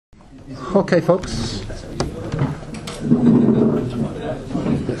Okay, folks.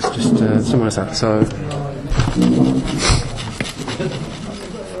 Let's just summarise that. So,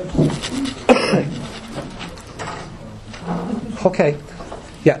 okay,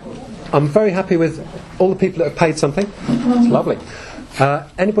 yeah, I'm very happy with all the people that have paid something. It's lovely.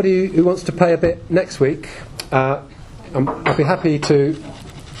 Anybody who wants to pay a bit next week, I'll be happy to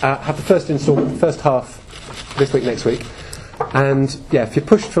have the first instalment, first half this week, next week. And yeah, if you're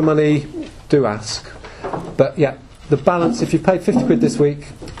pushed for money, do ask. But yeah, the balance, if you've paid 50 quid this week,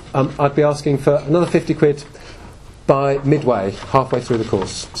 I'd be asking for another 50 quid by midway, halfway through the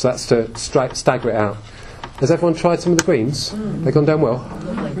course. So that's to stagger it out. Has everyone tried some of the greens? They've gone down well?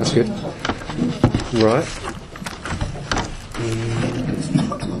 That's good. Right.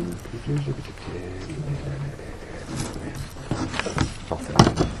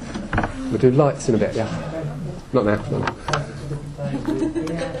 We'll do lights in a bit, yeah. Not now.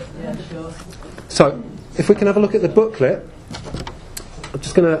 So, if we can have a look at the booklet, I'm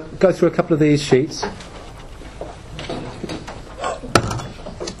just going to go through a couple of these sheets.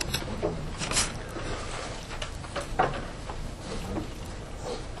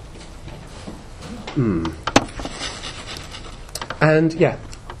 And yeah,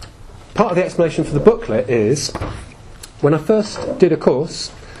 part of the explanation for the booklet is, when I first did a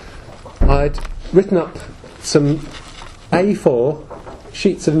course, I'd written up some A4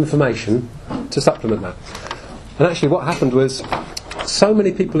 sheets of information to supplement that. And actually what happened was, so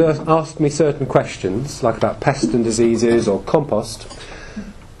many people asked me certain questions, like about pests and diseases or compost,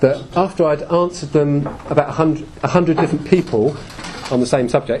 that after I'd answered them about 100 different people on the same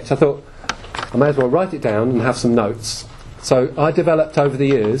subject, I thought I may as well write it down and have some notes. So I developed over the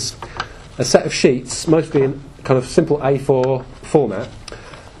years a set of sheets, mostly in kind of simple A4 format,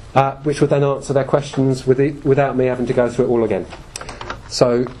 which would then answer their questions without me having to go through it all again.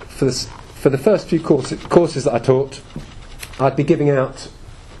 So for the first few courses that I taught, I'd be giving out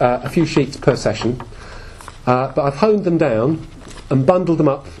a few sheets per session, but I've honed them down and bundled them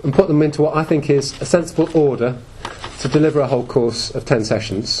up and put them into what I think is a sensible order to deliver a whole course of 10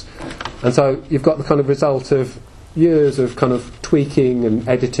 sessions. And so you've got the kind of result of years of kind of tweaking and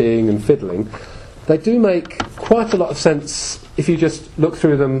editing and fiddling. They do make quite a lot of sense if you just look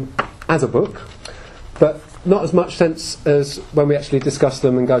through them as a book, but not as much sense as when we actually discuss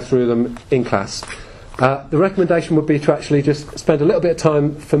them and go through them in class. The recommendation would be to actually just spend a little bit of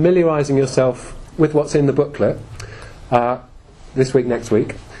time familiarising yourself with what's in the booklet this week, next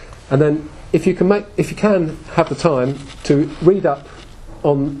week, and then if you can have the time to read up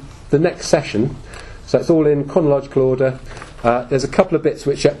on the next session. So it's all in chronological order. There's a couple of bits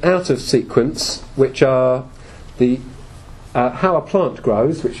which are out of sequence, which are the how a plant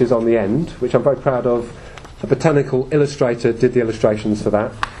grows, which is on the end, which I'm very proud of. A botanical illustrator did the illustrations for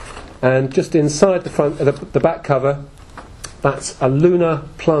that. And just inside the back cover, that's a lunar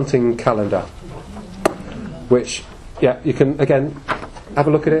planting calendar, which, yeah, you can, again, have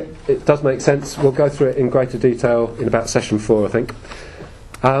a look at it. It does make sense. We'll go through it in greater detail in about session 4, I think.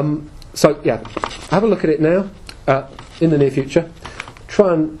 So, yeah, have a look at it now, in the near future.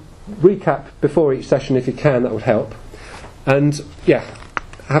 Try and recap before each session if you can, that would help. And, yeah,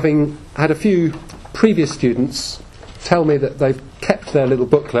 having had a few previous students tell me that they've kept their little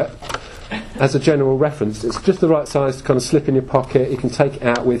booklet as a general reference. It's just the right size to kind of slip in your pocket, you can take it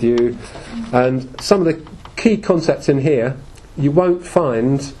out with you. And some of the key concepts in here you won't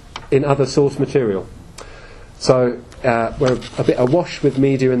find in other source material. So we're a bit awash with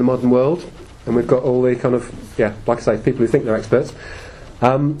media in the modern world, and we've got all the kind of, yeah, like I say, people who think they're experts.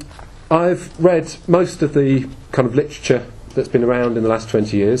 I've read most of the kind of literature that's been around in the last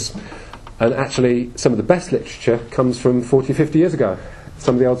 20 years, and actually some of the best literature comes from 40, 50 years ago.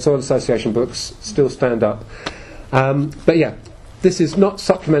 Some of the old Soil Association books still stand up. But yeah, this is not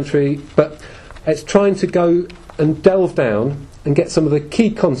supplementary, but it's trying to go and delve down and get some of the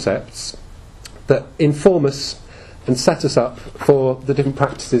key concepts that inform us and set us up for the different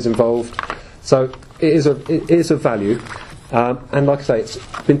practices involved. So it is of value, and like I say, it's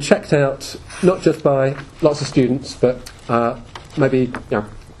been checked out not just by lots of students, but maybe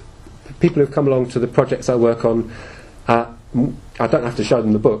people who've come along to the projects I work on. I don't have to show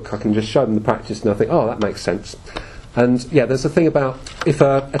them the book, I can just show them the practice and I think, oh, that makes sense. And yeah, there's a thing about if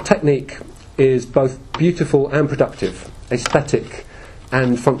a technique is both beautiful and productive, aesthetic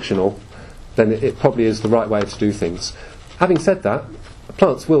and functional, then it probably is the right way to do things. Having said that,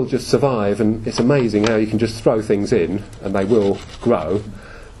 plants will just survive, and it's amazing how you can just throw things in and they will grow,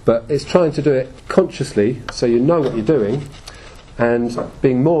 but it's trying to do it consciously so you know what you're doing and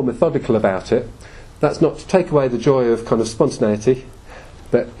being more methodical about it. That's not to take away the joy of kind of spontaneity,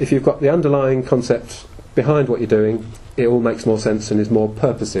 But if you've got the underlying concept behind what you're doing, it all makes more sense and is more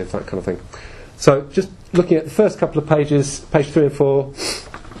purposive, that kind of thing. So just looking at the first couple of pages, page 3 and 4,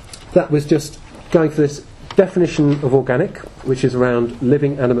 that was just going for this definition of organic, which is around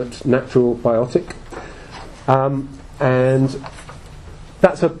living, animate, natural, biotic. And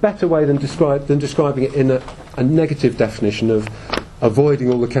that's a better way than describing it in a negative definition of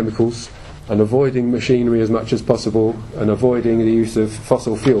avoiding all the chemicals and avoiding machinery as much as possible and avoiding the use of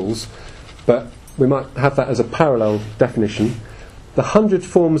fossil fuels. But we might have that as a parallel definition. The 100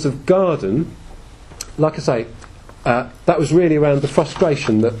 forms of garden, like I say, that was really around the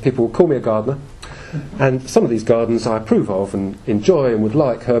frustration that people will call me a gardener. And some of these gardens I approve of and enjoy and would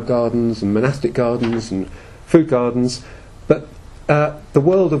like, herb gardens and monastic gardens and food gardens. But the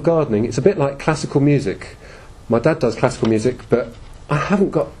world of gardening, it's a bit like classical music. My dad does classical music, but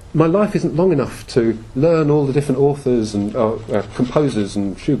my life isn't long enough to learn all the different authors and composers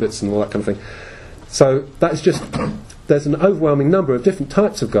and Schuberts and all that kind of thing. So that's just, there's an overwhelming number of different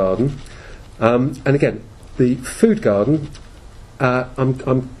types of garden. And again, the food garden,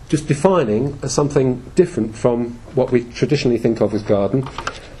 I'm just defining as something different from what we traditionally think of as garden.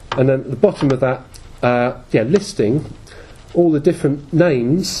 And then at the bottom of that, listing all the different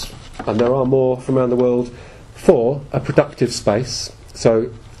names, and there are more from around the world, for a productive space.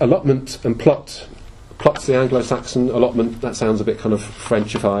 So allotment and plot. Plot's the Anglo-Saxon, allotment, that sounds a bit kind of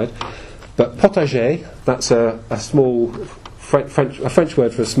Frenchified. But potager, that's a small French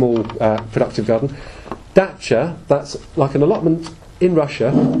word for a small productive garden. Dacha, that's like an allotment in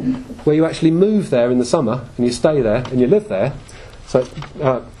Russia where you actually move there in the summer and you stay there and you live there. So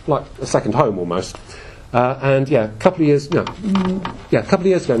it's like a second home almost. A couple of years ago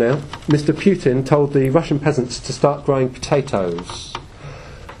now, Mr. Putin told the Russian peasants to start growing potatoes.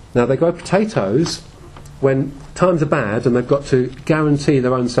 Now they grow potatoes when times are bad and they've got to guarantee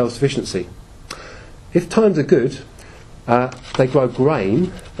their own self-sufficiency. If times are good, they grow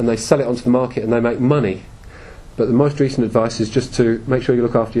grain and they sell it onto the market and they make money. But the most recent advice is just to make sure you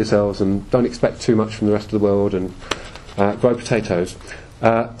look after yourselves and don't expect too much from the rest of the world and grow potatoes.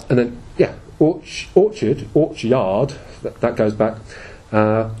 And then, orchard, that goes back.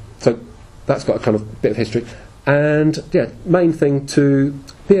 So that's got a kind of bit of history. And, main thing to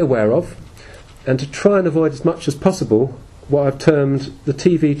be aware of and to try and avoid as much as possible what I've termed the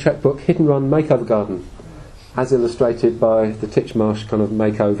TV checkbook hit and run makeover garden, as illustrated by the Titchmarsh kind of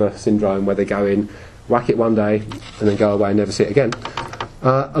makeover syndrome, where they go in, whack it one day and then go away and never see it again.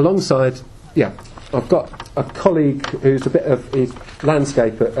 Alongside, I've got a colleague who's he's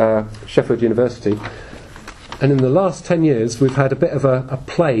landscape at Sheffield University, and in the last 10 years we've had a bit of a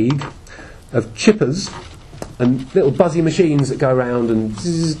plague of chippers and little buzzy machines that go around and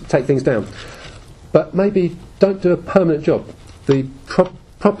take things down. But maybe don't do a permanent job. The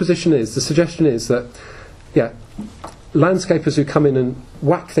the suggestion is that, landscapers who come in and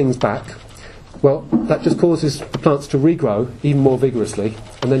whack things back, well, that just causes the plants to regrow even more vigorously,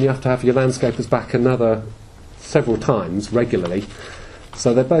 and then you have to have your landscapers back another several times regularly.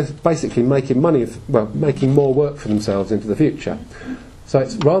 So they're both basically making making more work for themselves into the future. So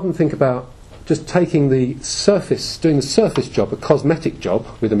it's rather than think about just taking doing the surface job, a cosmetic job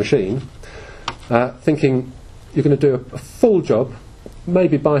with a machine, thinking you're going to do a full job,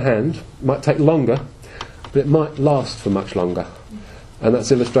 maybe by hand, might take longer, but it might last for much longer. And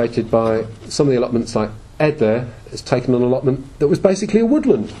that's illustrated by some of the allotments, like Ed there has taken an allotment that was basically a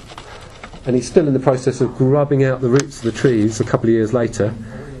woodland. And he's still in the process of grubbing out the roots of the trees a couple of years later.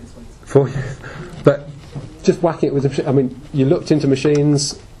 4 years. But just whacking it with a machine. I mean, you looked into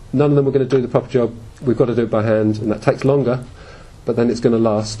machines, none of them were going to do the proper job. We've got to do it by hand, and that takes longer, but then it's going to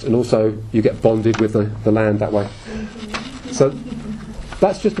last. And also, you get bonded with the land that way. So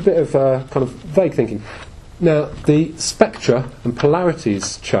that's just a bit of kind of vague thinking. Now, the spectra and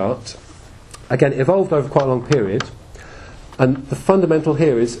polarities chart, again, evolved over quite a long period, and the fundamental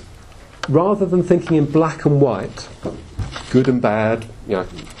here is, rather than thinking in black and white, good and bad,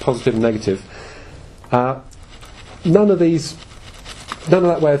 positive and negative, none of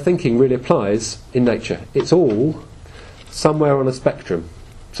that way of thinking really applies in nature. It's all somewhere on a spectrum.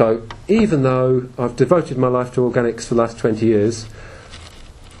 So even though I've devoted my life to organics for the last 20 years,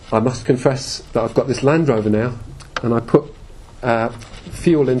 I must confess that I've got this Land Rover now, and I put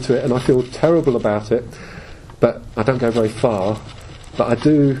fuel into it, and I feel terrible about it, but I don't go very far. But I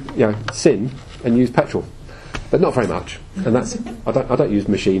do, sin and use petrol, but not very much. And I don't use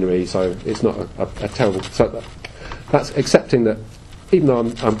machinery, so it's not a terrible. So that's accepting that, even though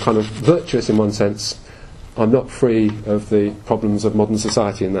I'm kind of virtuous in one sense, I'm not free of the problems of modern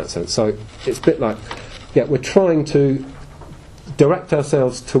society in that sense. So it's a bit like, we're trying to direct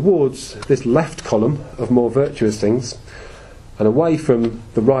ourselves towards this left column of more virtuous things and away from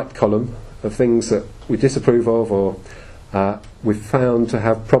the right column of things that we disapprove of or we've found to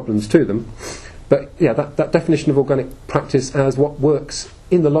have problems to them. But yeah, that definition of organic practice as what works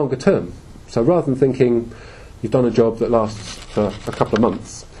in the longer term. So rather than thinking you've done a job that lasts for a couple of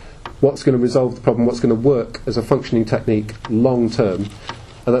months, what's going to resolve the problem, what's going to work as a functioning technique long term?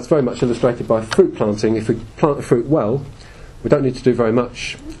 And that's very much illustrated by fruit planting. If we plant the fruit well, we don't need to do very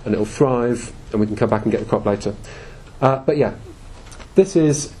much and it'll thrive and we can come back and get the crop later. But yeah, this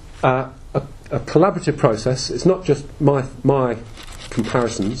is a collaborative process. It's not just my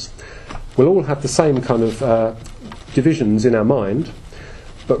comparisons. We'll all have the same kind of divisions in our mind,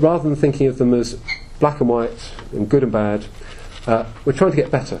 but rather than thinking of them as black and white and good and bad, we're trying to get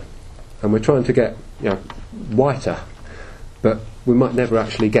better and we're trying to get whiter, but we might never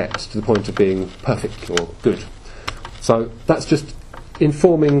actually get to the point of being perfect or good. So that's just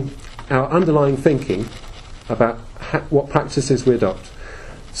informing our underlying thinking about what practices we adopt.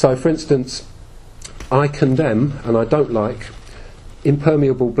 So for instance, I condemn and I don't like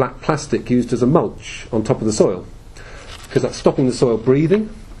impermeable black plastic used as a mulch on top of the soil, because that's stopping the soil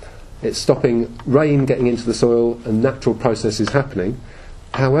breathing, it's stopping rain getting into the soil and natural processes happening.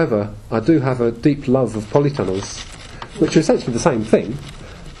 However, I do have a deep love of polytunnels, which are essentially the same thing,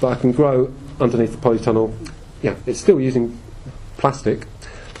 but I can grow underneath the polytunnel. Yeah, it's still using plastic,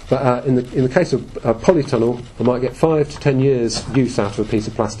 but in the case of a polytunnel, I might get 5 to 10 years use out of a piece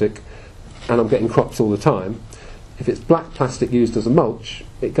of plastic, and I'm getting crops all the time. If it's black plastic used as a mulch,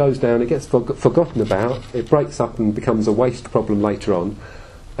 it goes down, it gets forgotten about, it breaks up and becomes a waste problem later on,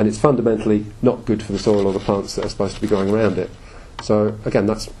 and it's fundamentally not good for the soil or the plants that are supposed to be growing around it. So again,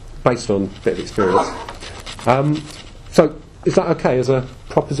 that's based on a bit of experience. So is that okay as a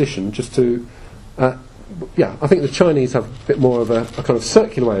proposition, just to yeah, I think the Chinese have a bit more of a kind of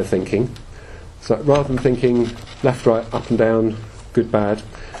circular way of thinking. So rather than thinking left, right, up and down, good, bad,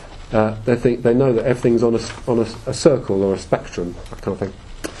 they know that everything's on a circle or a spectrum, that kind of thing.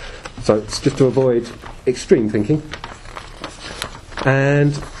 So it's just to avoid extreme thinking.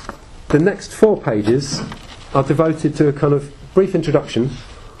 And the next 4 pages are devoted to a kind of brief introduction.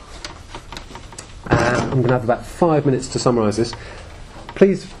 I'm going to have about 5 minutes to summarise this.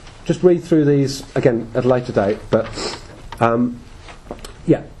 Please just read through these again at a later date, but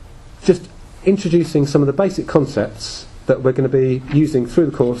yeah, just introducing some of the basic concepts that we're going to be using through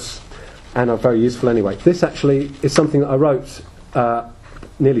the course and are very useful anyway. This actually is something that I wrote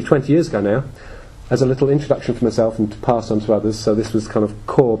nearly 20 years ago now as a little introduction for myself and to pass on to others, so this was kind of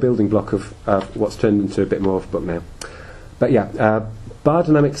core building block of what's turned into a bit more of a book now. But yeah,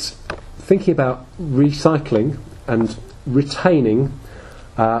 biodynamics, thinking about recycling and retaining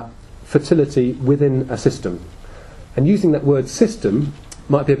fertility within a system. And using that word system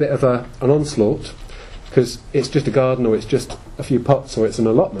might be a bit of an onslaught, because it's just a garden or it's just a few pots or it's an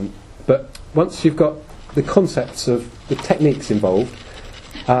allotment. But once you've got the concepts of the techniques involved,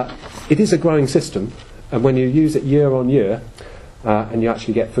 it is a growing system, and when you use it year on year and you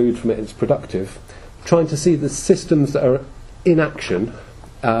actually get food from it, it's productive. Trying to see the systems that are in action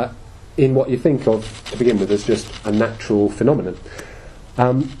in what you think of to begin with as just a natural phenomenon.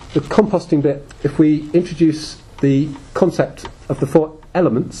 The composting bit, if we introduce the concept of the 4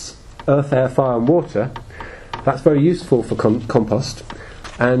 elements, earth, air, fire and water, that's very useful for compost,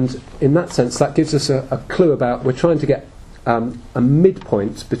 and in that sense that gives us a clue about, we're trying to get a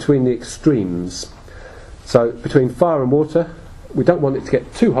midpoint between the extremes. So between fire and water, we don't want it to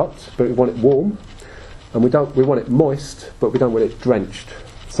get too hot, but we want it warm, and we want it moist, but we don't want it drenched.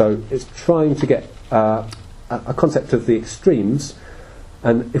 So it's trying to get a concept of the extremes,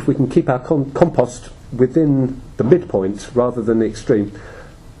 and if we can keep our compost within the midpoint rather than the extreme.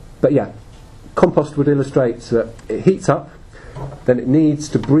 But yeah, compost would illustrate that it heats up, then it needs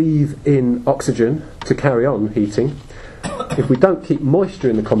to breathe in oxygen to carry on heating. If we don't keep moisture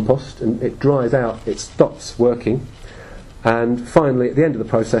in the compost and it dries out, it stops working. And finally, at the end of the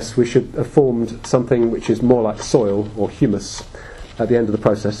process, we should have formed something which is more like soil or humus at the end of the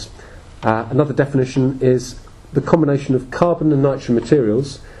process. Another definition is the combination of carbon and nitrogen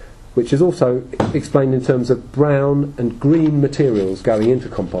materials, which is also explained in terms of brown and green materials going into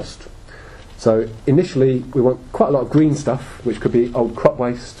compost. So initially we want quite a lot of green stuff, which could be old crop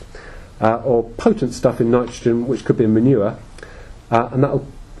waste, or potent stuff in nitrogen, which could be manure, and that will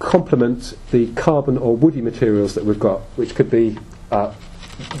complement the carbon or woody materials that we've got, which could be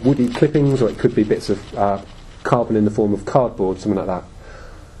woody clippings, or it could be bits of carbon in the form of cardboard, something like that.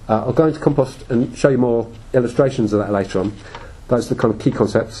 I'll go into compost and show you more illustrations of that later on. Those are the kind of key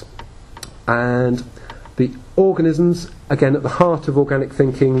concepts. And the organisms, again at the heart of organic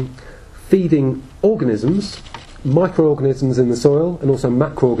thinking, feeding organisms, microorganisms in the soil and also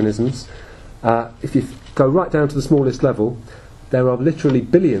macroorganisms. If you go right down to the smallest level, there are literally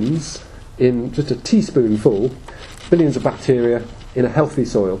billions, in just a teaspoonful, billions of bacteria in a healthy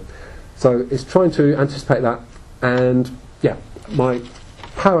soil. So it's trying to anticipate that, and yeah, my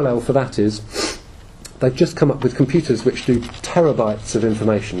parallel for that is they've just come up with computers which do terabytes of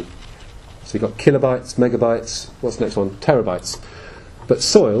information. So you've got kilobytes, megabytes, what's the next one? Terabytes. But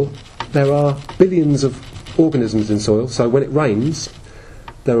soil, there are billions of organisms in soil, so when it rains,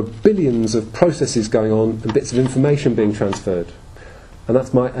 there are billions of processes going on and bits of information being transferred. And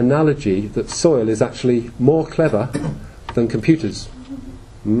that's my analogy, that soil is actually more clever than computers.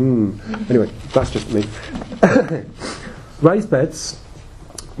 Anyway, that's just me. Raised beds.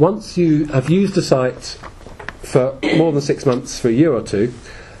 Once you have used a site for more than 6 months, for a year or two,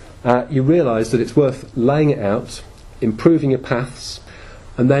 you realise that it's worth laying it out, improving your paths,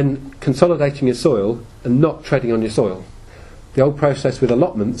 and then consolidating your soil and not treading on your soil. The old process with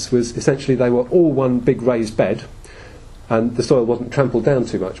allotments was essentially they were all one big raised bed, and the soil wasn't trampled down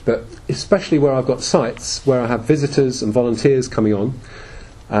too much. But especially where I've got sites where I have visitors and volunteers coming on,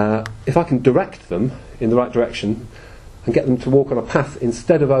 if I can direct them in the right direction and get them to walk on a path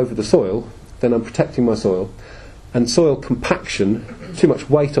instead of over the soil, then I'm protecting my soil. And soil compaction, too much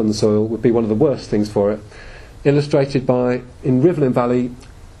weight on the soil, would be one of the worst things for it. Illustrated by, in Riverlin Valley,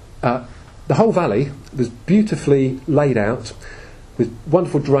 the whole valley was beautifully laid out with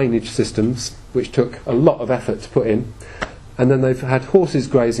wonderful drainage systems, which took a lot of effort to put in. And then they've had horses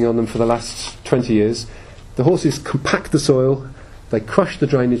grazing on them for the last 20 years. The horses compact the soil, they crush the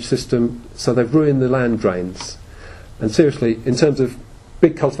drainage system, so they've ruined the land drains. And seriously, in terms of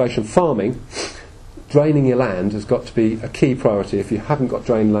big cultivation farming, draining your land has got to be a key priority. If you haven't got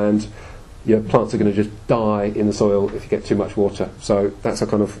drained land, your plants are going to just die in the soil if you get too much water. So that's a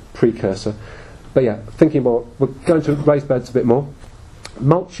kind of precursor. But yeah, thinking more, we're going to raised beds a bit more.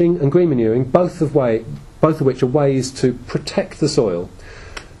 Mulching and green manuring, both of which are ways to protect the soil.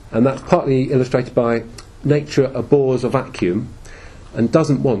 And that's partly illustrated by nature abhors a vacuum and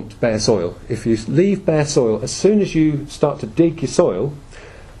doesn't want bare soil. If you leave bare soil, as soon as you start to dig your soil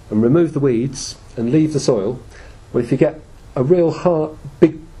and remove the weeds and leave the soil, well, if you get a real hard,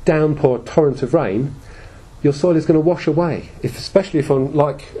 big downpour torrent of rain, your soil is going to wash away. Especially if on,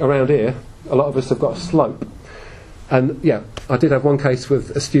 like around here, a lot of us have got a slope. And yeah, I did have one case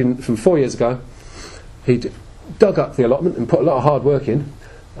with a student from 4 years ago. He'd dug up the allotment and put a lot of hard work in,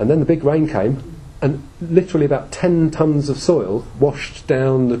 and then the big rain came, and literally about 10 tonnes of soil washed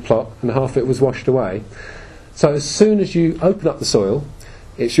down the plot, and half of it was washed away. So as soon as you open up the soil,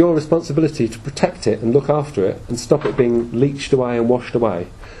 it's your responsibility to protect it and look after it and stop it being leached away and washed away.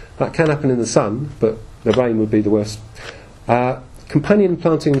 That can happen in the sun, but the rain would be the worst. Companion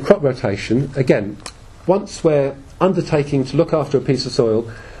planting and crop rotation, again, once we're undertaking to look after a piece of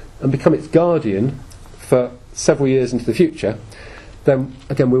soil and become its guardian for several years into the future, then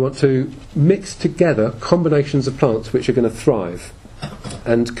again we want to mix together combinations of plants which are going to thrive.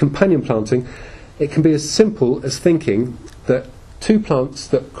 And companion planting, it can be as simple as thinking that two plants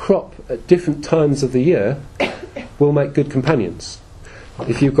that crop at different times of the year will make good companions.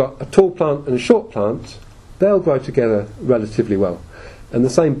 If you've got a tall plant and a short plant, they'll grow together relatively well. And the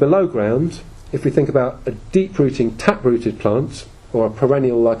same below ground, if we think about a deep-rooting, tap-rooted plant, or a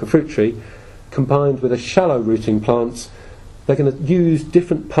perennial like a fruit tree, combined with a shallow-rooting plant, they're going to use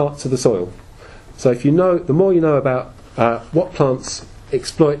different parts of the soil. So if you know, the more you know about what plants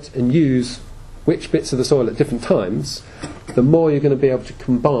exploit and use which bits of the soil at different times, the more you're going to be able to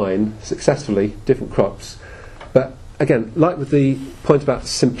combine successfully different crops. But again, like with the point about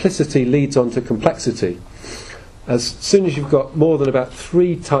simplicity leads on to complexity, as soon as you've got more than about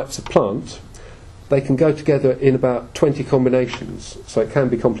 3 types of plant, they can go together in about 20 combinations, so it can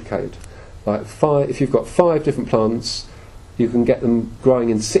be complicated. Like if you've got 5 different plants, you can get them growing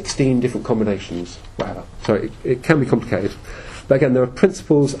in 16 different combinations, whatever. So it can be complicated. But again, there are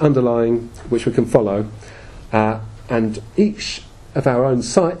principles underlying which we can follow, and each of our own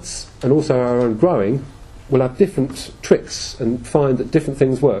sites and also our own growing will have different tricks and find that different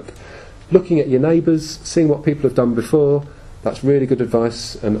things work. Looking at your neighbours, seeing what people have done before, that's really good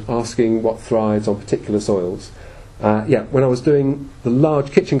advice, and asking what thrives on particular soils. When I was doing the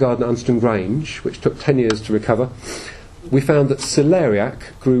large kitchen garden at Unstone Grange, which took 10 years to recover, we found that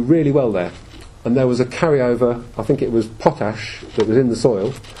celeriac grew really well there. And there was a carryover, I think it was potash, that was in the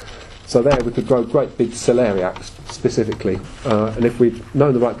soil. So there we could grow great big celeriac specifically. And if we'd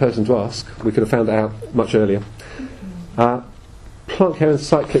known the right person to ask, we could have found it out much earlier. Plant care and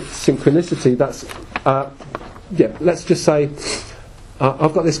cyclic synchronicity, that's yeah, let's just say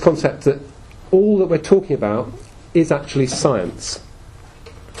I've got this concept that all that we're talking about is actually science.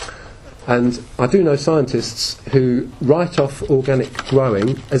 And I do know scientists who write off organic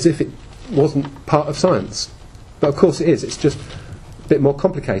growing as if it wasn't part of science. But of course it is. It's just a bit more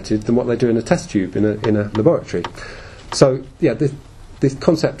complicated than what they do in a test tube in a laboratory. So, yeah, this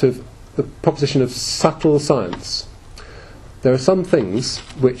concept of the proposition of subtle science. There are some things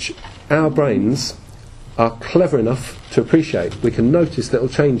which our brains are clever enough to appreciate. We can notice little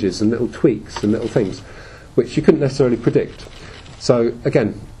changes and little tweaks and little things which you couldn't necessarily predict. So,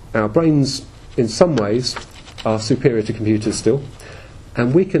 again, our brains in some ways are superior to computers still,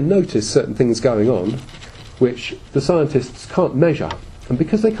 and we can notice certain things going on which the scientists can't measure. And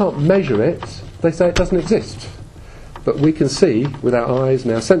because they can't measure it, they say it doesn't exist. But we can see with our eyes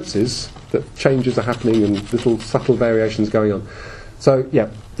and our senses that changes are happening and little subtle variations going on. So, yeah,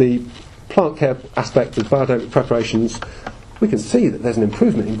 the plant care aspect of biodynamic preparations, we can see that there's an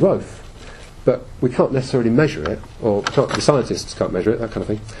improvement in growth, but we can't necessarily measure it, or the scientists can't measure it, that kind of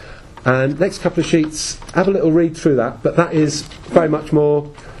thing. And next couple of sheets, have a little read through that, but that is very much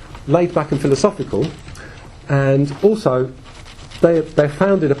more laid back and philosophical, and also they're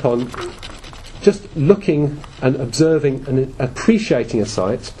founded upon just looking and observing and appreciating a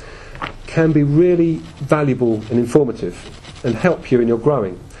site can be really valuable and informative and help you in your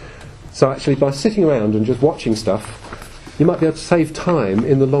growing. So actually by sitting around and just watching stuff, you might be able to save time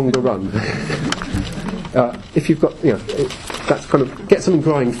in the longer run. If you've got, that's kind of, get something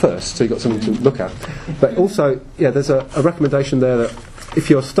growing first, so you've got something to look at. But also, yeah, there's a recommendation there that if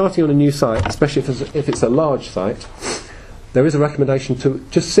you're starting on a new site, especially if it's a large site, there is a recommendation to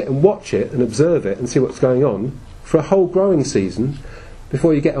just sit and watch it and observe it and see what's going on for a whole growing season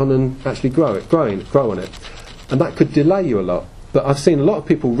before you get on and actually grow on it. And that could delay you a lot. But I've seen a lot of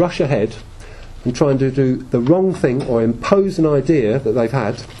people rush ahead and try and do the wrong thing or impose an idea that they've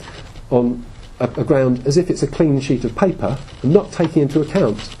had on a ground as if it's a clean sheet of paper, and not taking into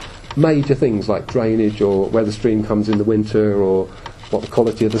account major things like drainage or where the stream comes in the winter or what the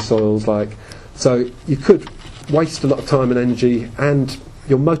quality of the soil's like. So you could waste a lot of time and energy and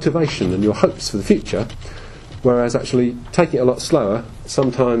your motivation and your hopes for the future, whereas actually taking it a lot slower,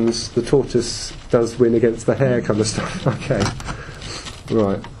 sometimes the tortoise does win against the hare kind of stuff. Okay,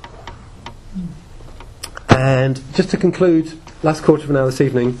 right. And just to conclude, last quarter of an hour this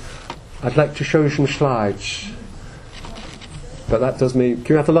evening, I'd like to show you some slides. But that does mean...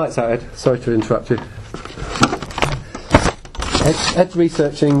 Can you have the lights out, Ed? Sorry to interrupt you. Ed's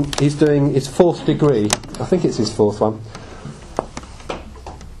researching, he's doing his 4th degree. I think it's his 4th one.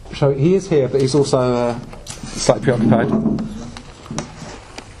 So he is here, but he's also slightly preoccupied.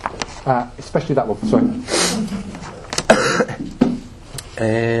 Especially that one, sorry.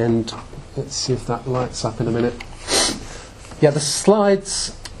 And let's see if that lights up in a minute. Yeah, the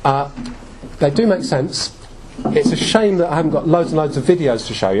slides, they do make sense. It's a shame that I haven't got loads and loads of videos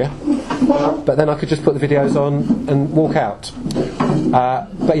to show you, but then I could just put the videos on and walk out.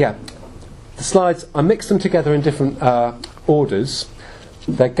 But yeah, the slides, I mixed them together in different orders.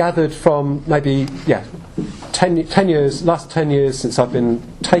 They're gathered from maybe, 10 years, last 10 years since I've been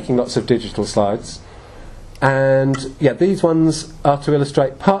taking lots of digital slides. And yeah, these ones are to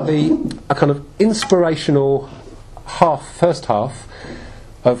illustrate partly a kind of inspirational first half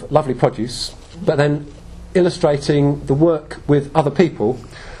of lovely produce, but then illustrating the work with other people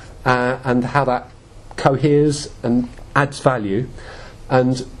and how that coheres and adds value.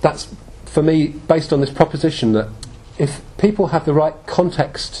 And that's, for me, based on this proposition that if people have the right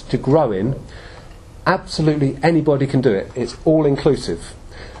context to grow in, absolutely anybody can do it. It's all inclusive.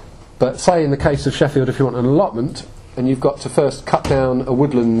 But say in the case of Sheffield, if you want an allotment and you've got to first cut down a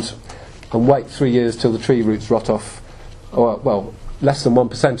woodland and wait 3 years till the tree roots rot off, or, well, less than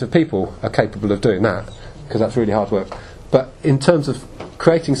 1% of people are capable of doing that, because that's really hard work. But in terms of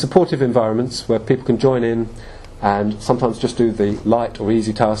creating supportive environments where people can join in and sometimes just do the light or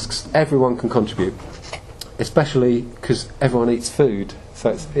easy tasks, everyone can contribute, especially because everyone eats food,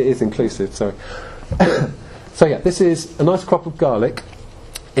 so it is inclusive. So yeah, this is a nice crop of garlic.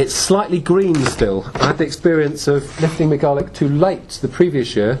 It's slightly green still. I had the experience of lifting my garlic too late the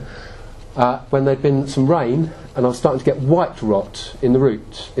previous year when there'd been some rain, and I was starting to get white rot in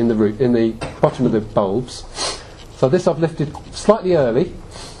the bottom of the bulbs. So this I've lifted slightly early,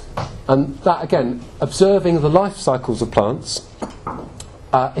 and that again, observing the life cycles of plants.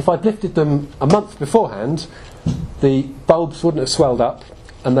 If I'd lifted them a month beforehand, the bulbs wouldn't have swelled up,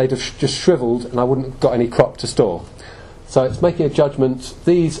 and they'd have just shriveled, and I wouldn't have got any crop to store. So it's making a judgment.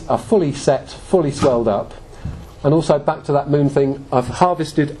 These are fully set, fully swelled up. And also back to that moon thing, I've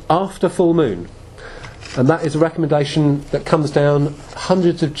harvested after full moon. And that is a recommendation that comes down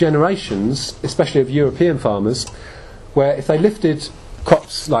hundreds of generations, especially of European farmers, where if they lifted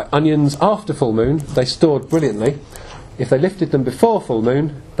crops like onions after full moon, they stored brilliantly. If they lifted them before full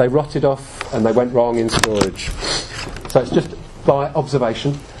moon, they rotted off and they went wrong in storage. So it's just by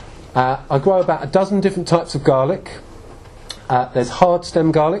observation. I grow about a dozen different types of garlic. There's hard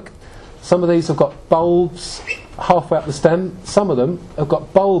stem garlic. Some of these have got bulbs halfway up the stem. Some of them have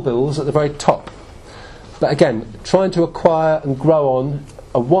got bulbils at the very top. But again, trying to acquire and grow on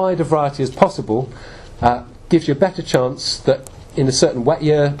a wider variety as possible gives you a better chance that in a certain wet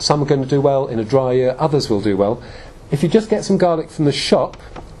year, some are going to do well, in a dry year, others will do well. If you just get some garlic from the shop,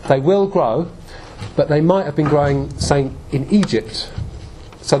 they will grow, but they might have been growing, say, in Egypt,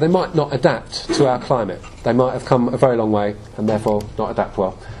 so they might not adapt to our climate. They might have come a very long way and therefore not adapt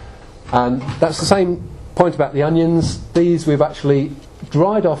well. And that's the same point about the onions. These we've actually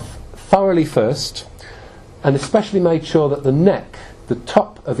dried off thoroughly first, and especially made sure that the neck, the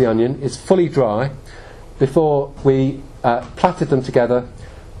top of the onion, is fully dry before we plaited them together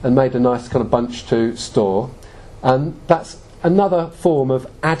and made a nice kind of bunch to store. And that's another form of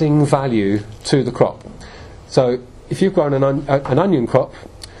adding value to the crop. So if you've grown an onion crop,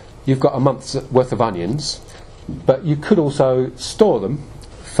 you've got a month's worth of onions, but you could also store them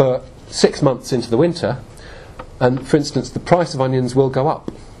for 6 months into the winter, and for instance the price of onions will go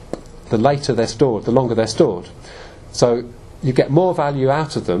up the later they're stored, the longer they're stored. So you get more value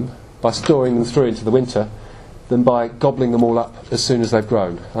out of them by storing them through into the winter than by gobbling them all up as soon as they've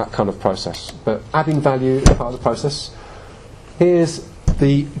grown, that kind of process. But adding value is part of the process. Here's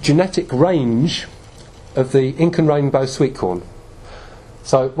the genetic range of the Incan rainbow sweet corn.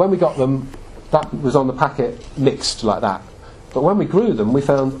 So when we got them, that was on the packet mixed like that. But when we grew them, we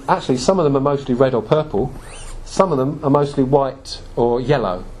found actually some of them are mostly red or purple, some of them are mostly white or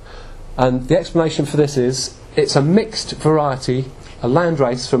yellow. And the explanation for this is it's a mixed variety, a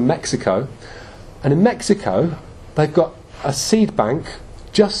landrace from Mexico. And in Mexico, they've got a seed bank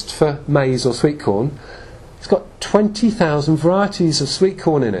just for maize or sweet corn. It's got 20,000 varieties of sweet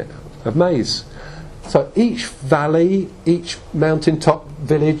corn in it, of maize. So each valley, each mountaintop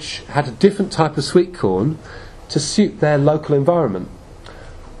village had a different type of sweet corn to suit their local environment.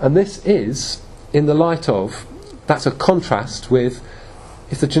 And this is in the light of, that's a contrast with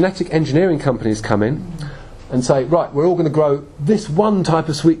if the genetic engineering companies come in and say, right, we're all going to grow this one type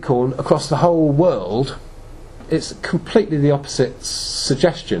of sweet corn across the whole world, it's completely the opposite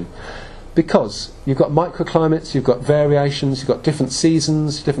suggestion. Because you've got microclimates, you've got variations, you've got different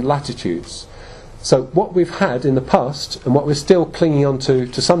seasons, different latitudes. So what we've had in the past, and what we're still clinging on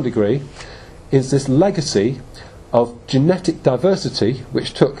to some degree, is this legacy of genetic diversity,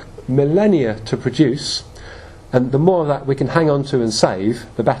 which took millennia to produce, and the more of that we can hang on to and save,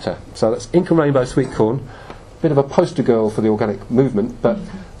 the better. So that's Incan rainbow sweet corn, a bit of a poster girl for the organic movement, but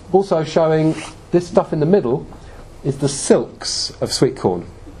also showing this stuff in the middle is the silks of sweet corn.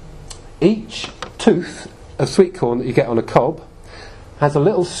 Each tooth of sweet corn that you get on a cob has a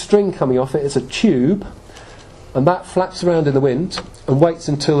little string coming off it. It's a tube, and that flaps around in the wind and waits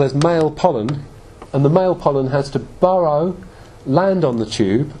until there's male pollen, and the male pollen has to burrow, land on the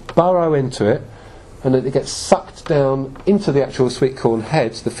tube, burrow into it, and then it gets sucked down into the actual sweet corn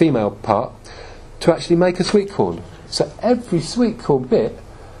head, the female part, to actually make a sweet corn. So every sweet corn bit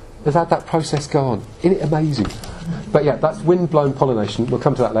has had that process go on. Isn't it amazing? But yeah, that's wind-blown pollination. We'll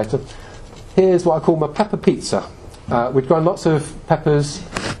come to that later. Here's what I call my pepper pizza. We've grown lots of peppers.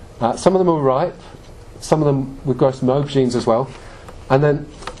 Some of them are ripe. Some of them we've grown some aubergines as well. And then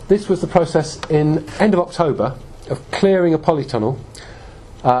this was the process in end of October of clearing a polytunnel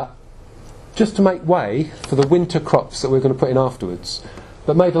just to make way for the winter crops that we're going to put in afterwards.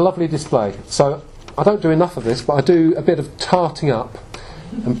 But made a lovely display. So I don't do enough of this, but I do a bit of tarting up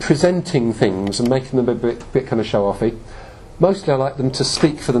and presenting things and making them a bit kind of show-offy. Mostly I like them to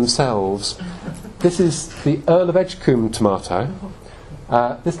speak for themselves. This is the Earl of Edgecombe tomato.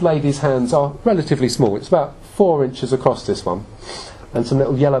 This lady's hands are relatively small. It's about 4 inches across, this one. And some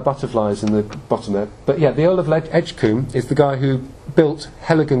little yellow butterflies in the bottom there. But yeah, the Earl of Edgecombe is the guy who built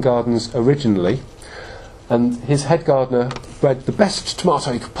Heligan Gardens originally. And his head gardener bred the best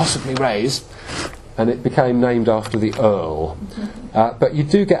tomato he could possibly raise, and it became named after the Earl. But you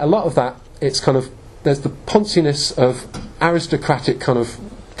do get a lot of that. It's kind of, there's the ponciness of aristocratic kind of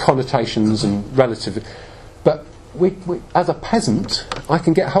connotations and relative. But we, as a peasant, I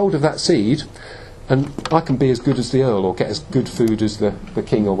can get hold of that seed, and I can be as good as the Earl, or get as good food as the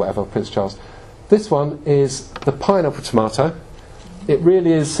King or whatever, Prince Charles. This one is the pineapple tomato. It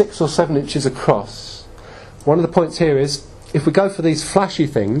really is 6 or 7 inches across. One of the points here is, if we go for these flashy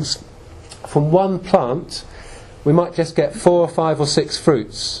things, from one plant, we might just get 4 or 5 or 6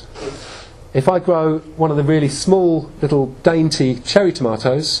 fruits. If I grow one of the really small, little dainty cherry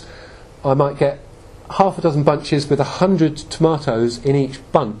tomatoes, I might get half a dozen bunches with 100 tomatoes in each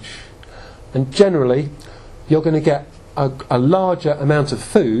bunch. And generally, you're going to get a larger amount of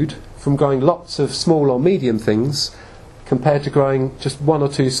food from growing lots of small or medium things compared to growing just 1 or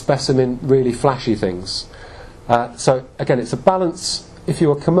 2 specimen, really flashy things. So again, it's a balance. If you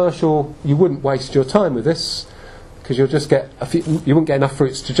were commercial, you wouldn't waste your time with this because you'll just get you wouldn't get enough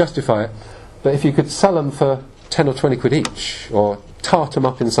fruits to justify it. But if you could sell them for 10 or 20 quid each, or tart them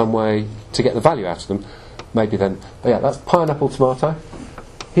up in some way to get the value out of them, maybe then. But yeah, that's pineapple tomato.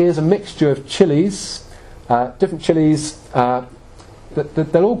 Here's a mixture of chilies, different chilies.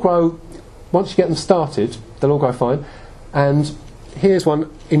 They'll all grow, once you get them started, they'll all grow fine. And here's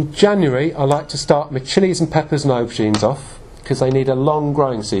one. In January, I like to start my chilies and peppers and aubergines off because they need a long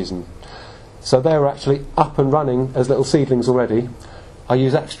growing season. So they're actually up and running as little seedlings already. I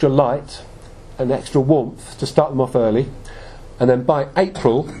use extra light and extra warmth to start them off early. And then by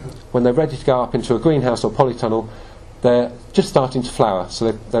April, when they're ready to go up into a greenhouse or polytunnel, they're just starting to flower.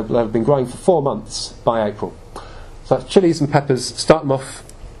 So they've been growing for 4 months by April. So that's chilies and peppers. Start them off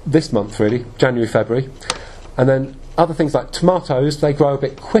this month, really, January, February. And then other things like tomatoes, they grow a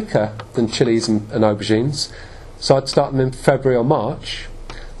bit quicker than chilies and aubergines. So I'd start them in February or March.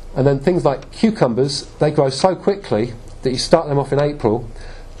 And then things like cucumbers, they grow so quickly that you start them off in April,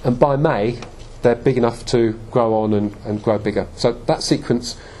 and by May, they're big enough to grow on and grow bigger. So that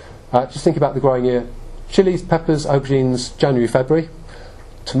sequence, just think about the growing year. Chilies, peppers, aubergines, January, February.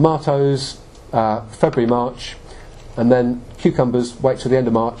 Tomatoes, February, March. And then cucumbers, wait till the end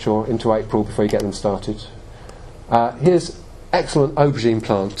of March or into April before you get them started. Here's excellent aubergine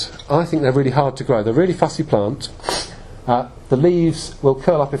plant. I think they're really hard to grow. They're a really fussy plant. The leaves will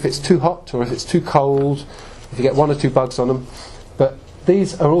curl up if it's too hot or if it's too cold, if you get 1 or 2 bugs on them. But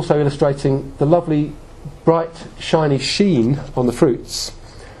these are also illustrating the lovely, bright, shiny sheen on the fruits.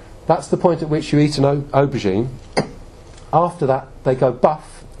 That's the point at which you eat an aubergine. After that, they go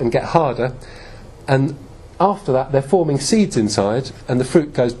buff and get harder. And after that, they're forming seeds inside, and the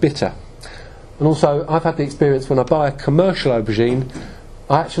fruit goes bitter. And also, I've had the experience when I buy a commercial aubergine,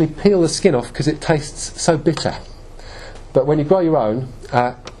 I actually peel the skin off because it tastes so bitter. But when you grow your own,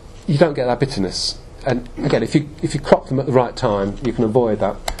 you don't get that bitterness. And again, if you crop them at the right time, you can avoid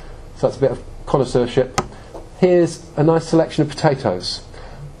that. So that's a bit of connoisseurship. Here's a nice selection of potatoes.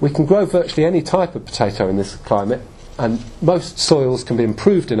 We can grow virtually any type of potato in this climate, and most soils can be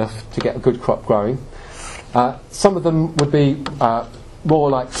improved enough to get a good crop growing. Some of them would be more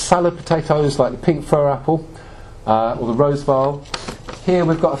like salad potatoes, like the pink fir apple or the roseval. Here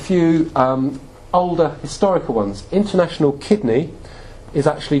we've got a few older historical ones. International kidney is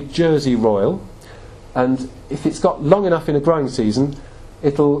actually Jersey Royal, and if it's got long enough in a growing season,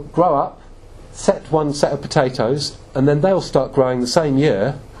 it'll grow up, set one set of potatoes, and then they'll start growing the same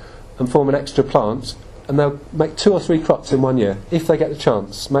year and form an extra plant, and they'll make 2 or 3 crops in 1 year if they get the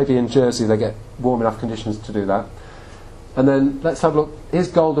chance. Maybe in Jersey they get warm enough conditions to do that. And then let's have a look. Here's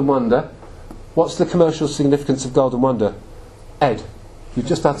Golden Wonder. What's the commercial significance of Golden Wonder? Ed, you've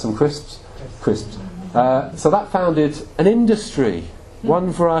just had some crisps. So that founded an industry,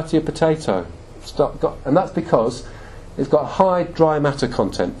 one variety of potato. And that's because it's got high dry matter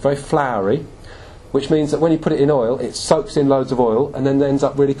content, very floury, which means that when you put it in oil, it soaks in loads of oil and then ends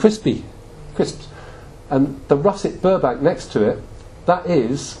up really crispy. Crisps. And the russet Burbank next to it, that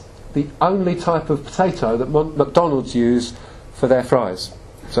is the only type of potato that McDonald's use for their fries.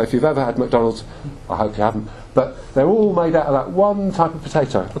 So if you've ever had McDonald's, I hope you haven't, but they're all made out of that one type of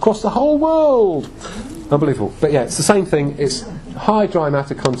potato across the whole world. Unbelievable. But yeah, it's the same thing. It's high dry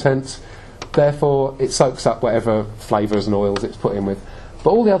matter content, therefore it soaks up whatever flavours and oils it's put in with.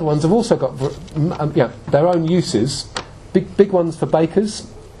 But all the other ones have also got their own uses. Big ones for bakers.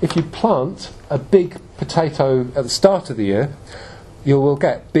 If you plant a big potato at the start of the year, you will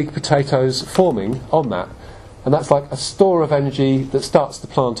get big potatoes forming on that. And that's like a store of energy that starts the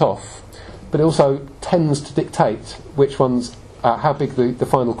plant off, but it also tends to dictate which ones, how big the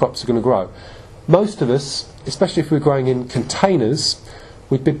final crops are going to grow. Most of us, especially if we're growing in containers,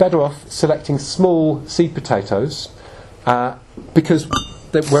 we'd be better off selecting small seed potatoes because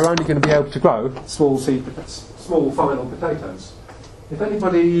we're only going to be able to grow small final potatoes. If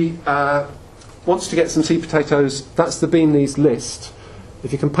anybody wants to get some seed potatoes, that's the Bean Leaves list.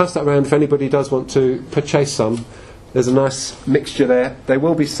 If you can pass that around, if anybody does want to purchase some, there's a nice mixture there. They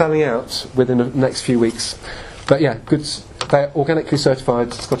will be selling out within the next few weeks. But yeah, they're organically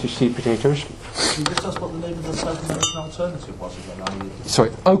certified Scottish seed potatoes. Can you just tell us what the name of the South American alternative was again?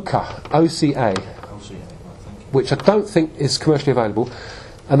 Sorry, OCA, O-C-A, which I don't think is commercially available,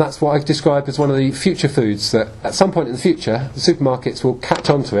 and that's what I've described as one of the future foods that at some point in the future the supermarkets will catch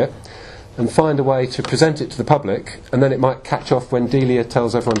on to it and find a way to present it to the public, and then it might catch off when Delia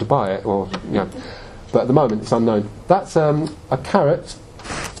tells everyone to buy it, or but at the moment it's unknown. That's a carrot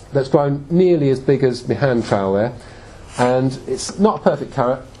that's grown nearly as big as my hand trowel there, and it's not a perfect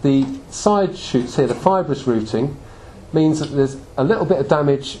carrot. The side shoots here, the fibrous rooting, means that there's a little bit of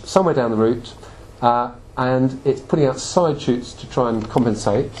damage somewhere down the root, and it's putting out side shoots to try and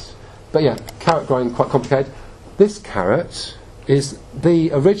compensate. But yeah, carrot growing quite complicated. This carrot is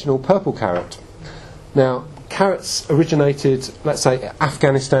the original purple carrot. Now, carrots originated, let's say,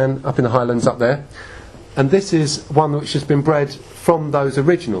 Afghanistan, up in the highlands up there, and this is one which has been bred from those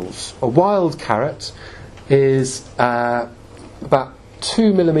originals. A wild carrot is about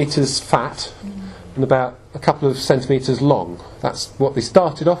 2 millimetres fat and about a couple of centimetres long. That's what they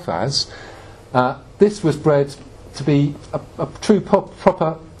started off as. This was bred to be a true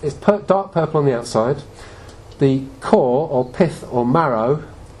proper, it's dark purple on the outside. The core, or pith, or marrow,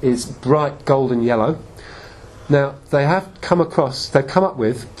 is bright golden yellow. Now, they've come up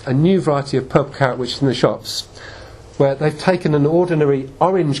with a new variety of purple carrot which is in the shops, where they've taken an ordinary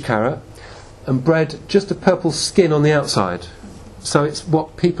orange carrot and bred just a purple skin on the outside. So it's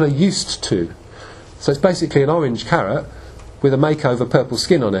what people are used to. So it's basically an orange carrot with a makeover purple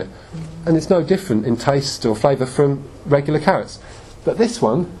skin on it. And it's no different in taste or flavour from regular carrots. But this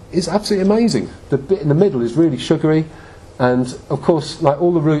one is absolutely amazing. The bit in the middle is really sugary, and of course, like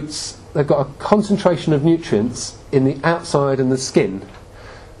all the roots, they've got a concentration of nutrients in the outside and the skin.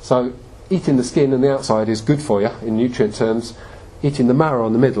 So eating the skin and the outside is good for you in nutrient terms. Eating the marrow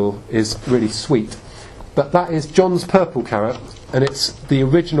in the middle is really sweet. But that is John's purple carrot, and it's the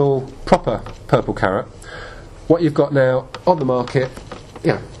original proper purple carrot. What you've got now on the market,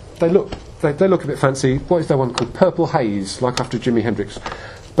 they look a bit fancy. What is that one called? Purple Haze, like after Jimi Hendrix.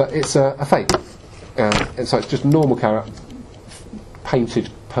 But it's a fake. And so it's just normal carrot, painted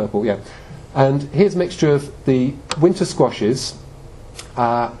purple, And here's a mixture of the winter squashes.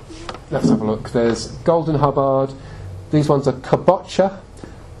 Let's have a look. There's Golden Hubbard. These ones are Kabocha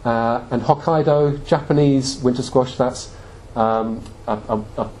and Hokkaido, Japanese winter squash. That's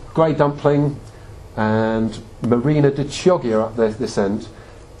a grey dumpling, and Marina de Chioggia up there this end.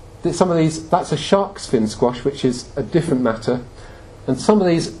 Some of these, that's a shark's fin squash, which is a different matter. And some of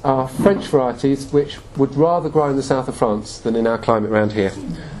these are French varieties, which would rather grow in the south of France than in our climate around here.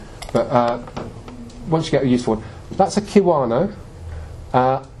 But once you get a useful one. That's a Kiwano.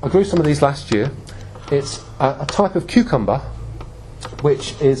 I grew some of these last year. It's a type of cucumber,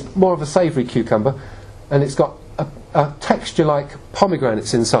 which is more of a savoury cucumber, and it's got a texture like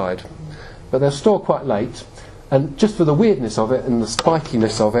pomegranates inside. But they'll store quite late. And just for the weirdness of it and the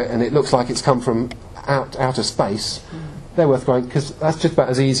spikiness of it, and it looks like it's come from outer space, they're worth growing, because that's just about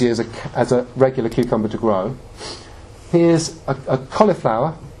as easy as a regular cucumber to grow. Here's a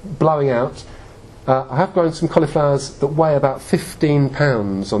cauliflower blowing out. I have grown some cauliflowers that weigh about 15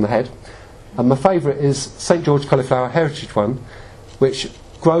 pounds on the head, and my favourite is St George cauliflower, heritage one, which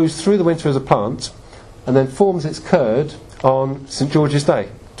grows through the winter as a plant and then forms its curd on St George's Day,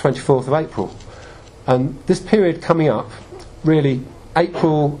 24th of April. And this period coming up, really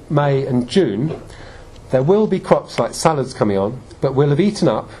April, May and June, there will be crops like salads coming on, but we'll have eaten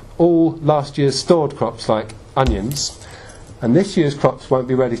up all last year's stored crops like onions, and this year's crops won't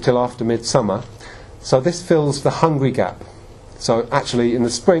be ready till after midsummer. So this fills the hungry gap. So actually in the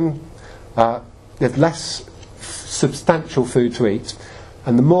spring there's less substantial food to eat,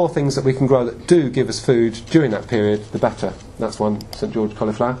 and the more things that we can grow that do give us food during that period, the better. That's one St George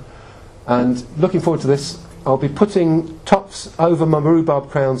cauliflower. And looking forward to this, I'll be putting tops over my rhubarb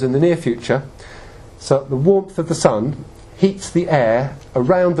crowns in the near future, so the warmth of the sun heats the air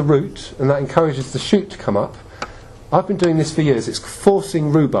around the root, and that encourages the shoot to come up. I've been doing this for years. It's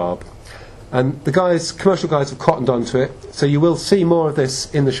forcing rhubarb, and the commercial guys have cottoned onto it, so you will see more of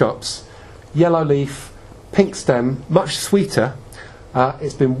this in the shops. Yellow leaf, pink stem, much sweeter.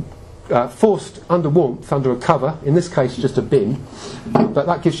 It's been forced under warmth, under a cover, in this case just a bin, but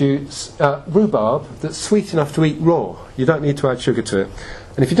that gives you rhubarb that's sweet enough to eat raw. You don't need to add sugar to it,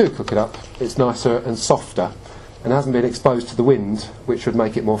 and if you do cook it up, it's nicer and softer and hasn't been exposed to the wind, which would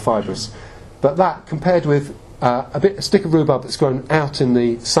make it more fibrous. But that, compared with a stick of rhubarb that's grown out in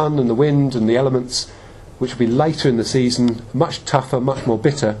the sun and the wind and the elements, which will be later in the season, much tougher, much more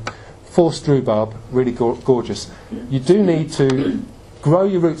bitter, forced rhubarb, really gorgeous. You do need to grow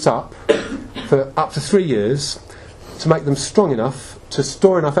your roots up for up to 3 years to make them strong enough to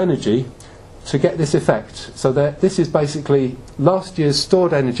store enough energy to get this effect. So this is basically last year's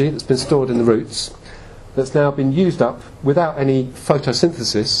stored energy that's been stored in the roots, that's now been used up without any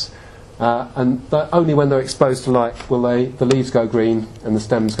photosynthesis, and only when they're exposed to light will the leaves go green and the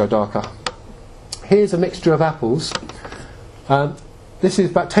stems go darker. Here's a mixture of apples. This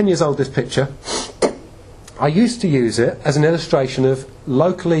is about 10 years old, this picture. I used to use it as an illustration of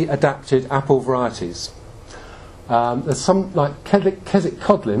locally adapted apple varieties. There's some like Keswick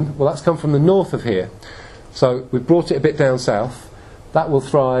Codlin, well that's come from the north of here. So we've brought it a bit down south. That will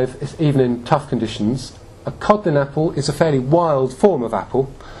thrive even in tough conditions. A Codlin apple is a fairly wild form of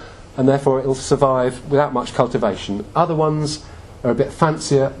apple, and therefore it will survive without much cultivation. Other ones are a bit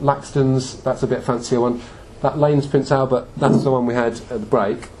fancier. Laxton's, that's a bit fancier one. That Lane's Prince Albert, that's the one we had at the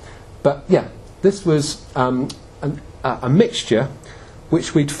break. But yeah, this was a mixture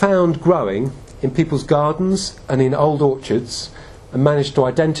which we'd found growing in people's gardens and in old orchards and managed to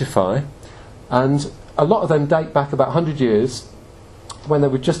identify, and a lot of them date back about 100 years when they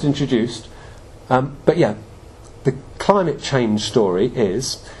were just introduced. But yeah, the climate change story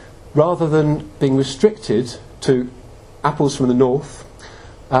is, rather than being restricted to apples from the north,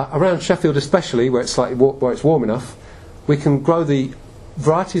 around Sheffield especially, where it's where it's warm enough, we can grow the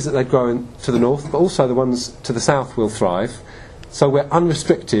varieties that they grow to the north, but also the ones to the south will thrive. So we're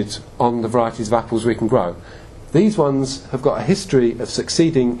unrestricted on the varieties of apples we can grow. These ones have got a history of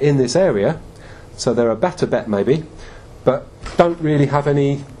succeeding in this area, so they're a better bet maybe, but don't really have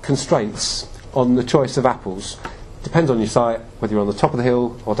any constraints on the choice of apples. Depends on your site, whether you're on the top of the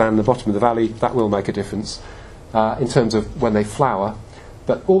hill or down the bottom of the valley, that will make a difference in terms of when they flower.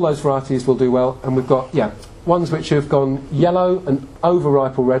 But all those varieties will do well, and we've got ones which have gone yellow and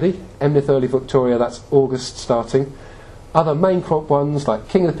overripe already. Emnith Early Victoria, that's August starting. Other main crop ones like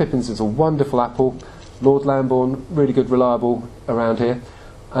King of the Pippins is a wonderful apple. Lord Lambourne, really good, reliable around here.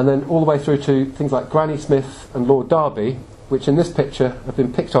 And then all the way through to things like Granny Smith and Lord Derby, which in this picture have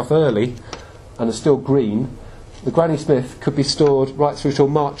been picked off early and are still green. The Granny Smith could be stored right through till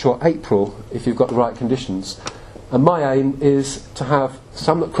March or April if you've got the right conditions. And my aim is to have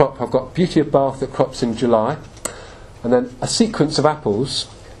some that crop. I've got Beauty of Bath that crops in July, and then a sequence of apples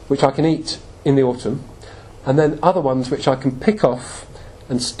which I can eat in the autumn, and then other ones which I can pick off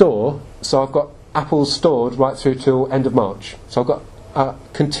and store. So I've got apples stored right through till end of March. So I've got a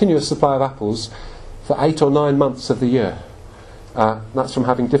continuous supply of apples for 8 or 9 months of the year. That's from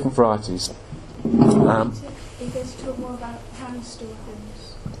having different varieties. You guys talk more about how to store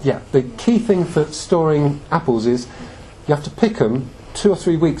things. Yeah, the key thing for storing apples is you have to pick them 2 or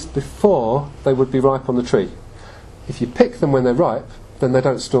 3 weeks before they would be ripe on the tree. If you pick them when they're ripe, then they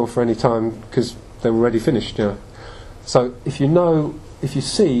don't store for any time because they're already finished. So if you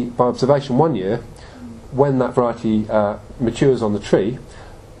see by observation one year when that variety matures on the tree,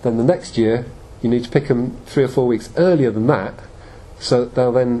 then the next year you need to pick them 3 or 4 weeks earlier than that, so that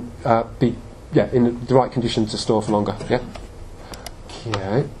they'll then be in the right condition to store for longer.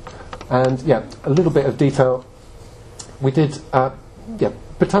 Okay. And a little bit of detail. We did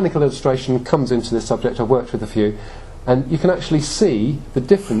botanical illustration comes into this subject. I've worked with a few, and you can actually see the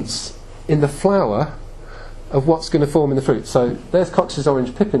difference in the flower of what's going to form in the fruit. So there's Cox's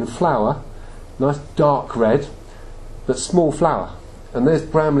Orange Pippin flower, nice dark red, but small flower. And there's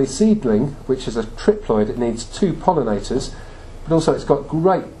Bramley Seedling, which is a triploid. It needs 2 pollinators, but also it's got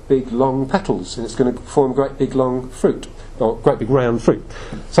great big long petals, and it's going to form great big long fruit, or great big round fruit.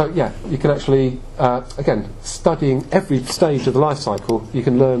 So you can actually, again, studying every stage of the life cycle, you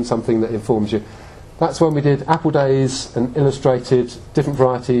can learn something that informs you. That's when we did apple days and illustrated different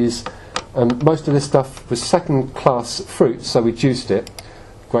varieties, and most of this stuff was second class fruit, so we juiced it.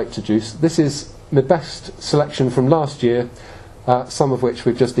 Great to juice. This is my best selection from last year, some of which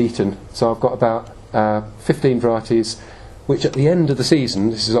we've just eaten. So I've got about 15 varieties, which at the end of the season,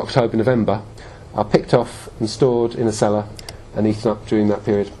 this is October, November, are picked off and stored in a cellar and eaten up during that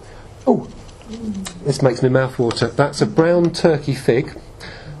period. Oh, this makes my mouth water. That's a brown turkey fig,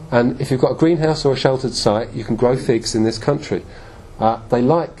 and if you've got a greenhouse or a sheltered site, you can grow figs in this country. They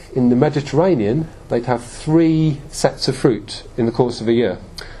like, in the Mediterranean, they'd have 3 sets of fruit in the course of a year.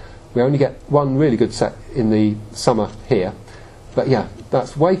 We only get 1 really good set in the summer here. But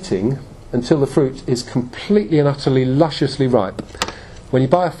that's waiting until the fruit is completely and utterly lusciously ripe. When you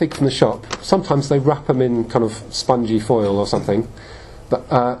buy a fig from the shop, sometimes they wrap them in kind of spongy foil or something.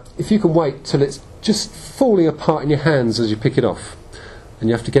 But if you can wait till it's just falling apart in your hands as you pick it off, and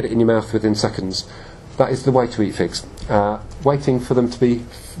you have to get it in your mouth within seconds, that is the way to eat figs. Waiting for them to be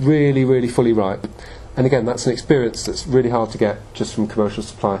really, really fully ripe. And again, that's an experience that's really hard to get just from commercial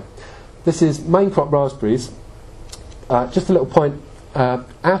supply. This is main crop raspberries. Just a little point,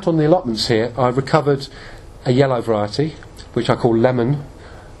 out on the allotments here, I've recovered a yellow variety, which I call lemon,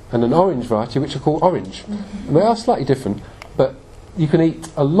 and an orange variety, which I call orange. And they are slightly different, but you can eat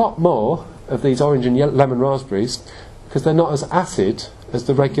a lot more of these orange and lemon raspberries because they're not as acid as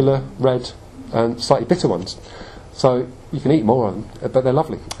the regular red and slightly bitter ones. So you can eat more of them, but they're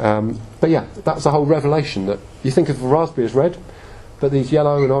lovely. But yeah, that's the whole revelation, that you think of a raspberry as red, but these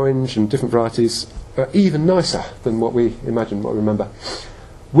yellow and orange and different varieties are even nicer than what we imagine, what we remember.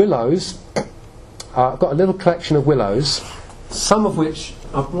 Willows, I've got a little collection of willows, some of which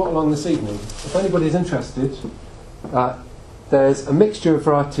I've brought along this evening. If anybody's interested, there's a mixture of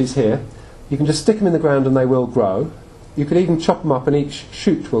varieties here. You can just stick them in the ground and they will grow. You could even chop them up and each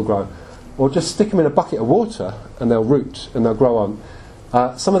shoot will grow. Or just stick them in a bucket of water and they'll root and they'll grow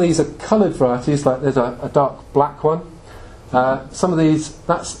on. Some of these are coloured varieties, like there's a dark black one. Some of these,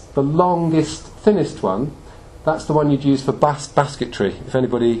 that's the longest, thinnest one. That's the one you'd use for basketry, if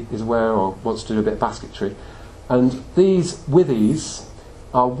anybody is aware or wants to do a bit of basketry. And these withies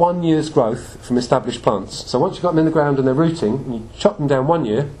are 1 year's growth from established plants. So once you've got them in the ground and they're rooting, and you chop them down 1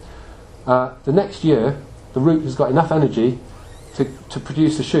 year, the next year the root has got enough energy to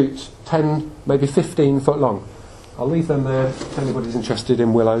produce a shoot 10, maybe 15 foot long. I'll leave them there if anybody's interested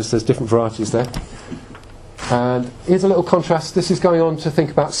in willows. There's different varieties there. And here's a little contrast. This is going on to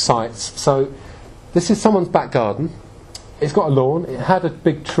think about sites. So this is someone's back garden. It's got a lawn, it had a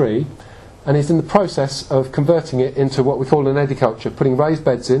big tree, and he's in the process of converting it into what we call an ediculture, putting raised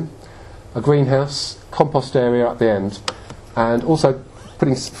beds in, a greenhouse, compost area at the end, and also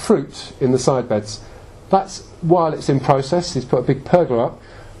putting fruit in the side beds. That's while it's in process. He's put a big pergola up.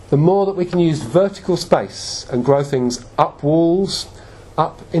 The more that we can use vertical space and grow things up walls,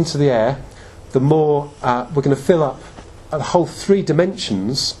 up into the air, the more we're going to fill up the whole 3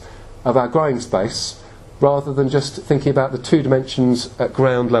 dimensions of our growing space, rather than just thinking about the 2 dimensions at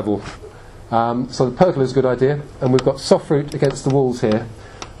ground level. So the pergola is a good idea, and we've got soft fruit against the walls here.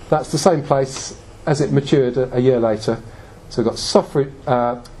 That's the same place as it matured a year later. So we've got soft fruit,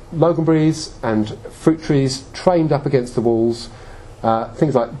 loganberries and fruit trees trained up against the walls,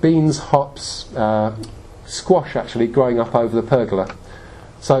 things like beans, hops, squash actually growing up over the pergola.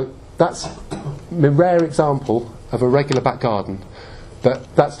 So that's a rare example of a regular back garden,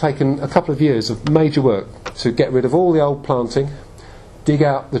 but that's taken a couple of years of major work to get rid of all the old planting, dig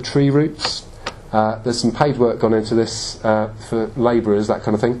out the tree roots. There's some paid work gone into this for labourers, that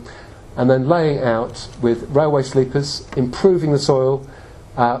kind of thing, and then laying out with railway sleepers, improving the soil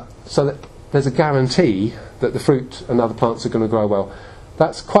so that there's a guarantee that the fruit and other plants are going to grow well.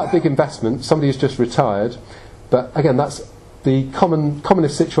 That's quite a big investment. Somebody who's just retired, but again, that's the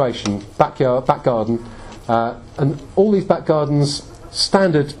commonest situation: back garden, and all these back gardens,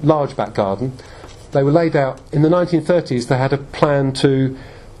 standard large back garden. They were laid out in the 1930s. They had a plan to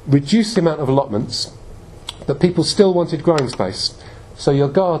reduce the amount of allotments, but people still wanted growing space. So your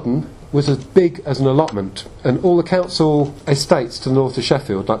garden was as big as an allotment, and all the council estates to the north of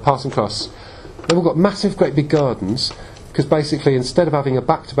Sheffield, like Parson Cross, they've all got massive, great big gardens, because basically instead of having a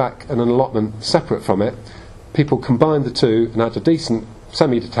back-to-back and an allotment separate from it, people combined the two and had a decent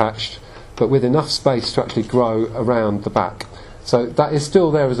semi-detached, but with enough space to actually grow around the back. So that is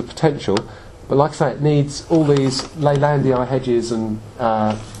still there as a potential. But like I say, it needs all these Leylandii hedges and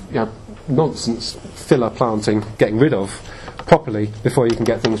nonsense filler planting getting rid of properly before you can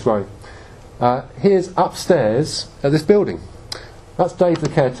get things growing. Here's upstairs at this building. That's Dave the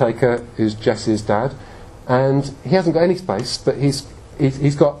caretaker, who's Jess's dad, and he hasn't got any space, but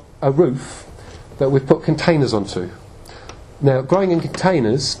he's got a roof that we've put containers onto. Now, growing in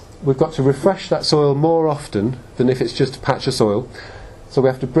containers, we've got to refresh that soil more often than if it's just a patch of soil. So we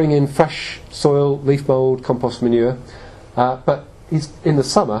have to bring in fresh soil, leaf mould, compost manure. But in the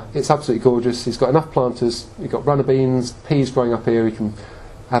summer, it's absolutely gorgeous. He's got enough planters. You've got runner beans, peas growing up here. He can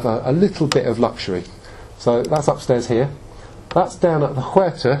have a little bit of luxury. So that's upstairs here. That's down at the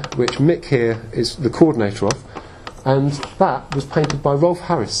Huerta, which Mick here is the coordinator of. And that was painted by Rolf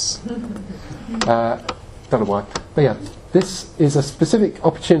Harris. Don't know why. But yeah, this is a specific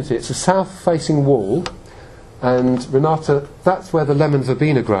opportunity. It's a south-facing wall. And Renata, that's where the lemon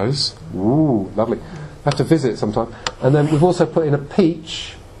verbena grows. Ooh, lovely. Have to visit sometime. And then we've also put in a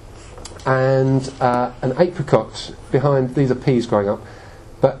peach and an apricot behind. These are peas growing up.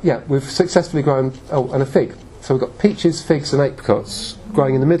 But yeah, we've successfully grown, and a fig. So we've got peaches, figs and apricots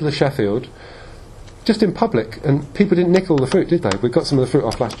growing in the middle of Sheffield, just in public. And people didn't nick all the fruit, did they? We got some of the fruit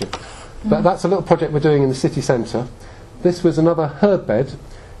off last year. But that's a little project we're doing in the city centre. This was another herb bed,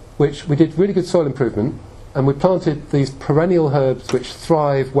 which we did really good soil improvement. And we planted these perennial herbs which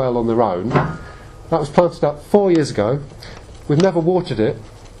thrive well on their own. That was planted up 4 years ago. we've never watered it.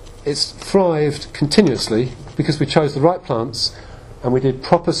 It's thrived continuously because we chose the right plants and we did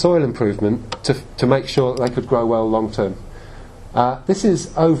proper soil improvement to make sure that they could grow well long term. This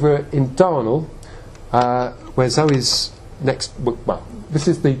is over in Darnell, where Zoe's next. Well, this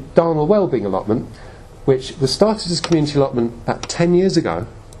is the Darnell Wellbeing Allotment, which was started as a community allotment about 10 years ago,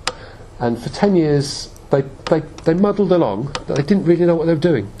 and for 10 years they muddled along. They didn't really know what they were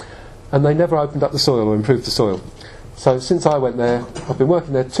doing, and they never opened up the soil or improved the soil. So since I went there, I've been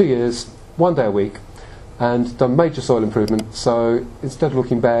working there 2 years, 1 day a week, and done major soil improvement. So instead of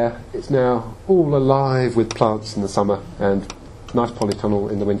looking bare, it's now all alive with plants in the summer and nice polytunnel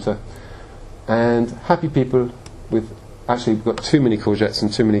in the winter, and happy people with. Actually, we've got too many courgettes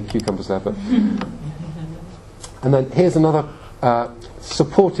and too many cucumbers there, but. And then here's another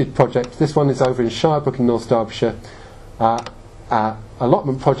supported project. This one is over in Shirebrook in North Derbyshire.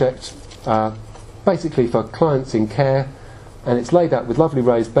 Allotment project, basically for clients in care, and it's laid out with lovely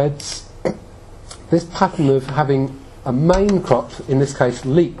raised beds. This pattern of having a main crop, in this case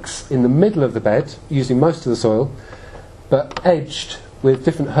leeks, in the middle of the bed, using most of the soil, but edged with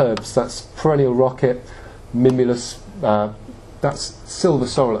different herbs. That's perennial rocket, mimulus, that's silver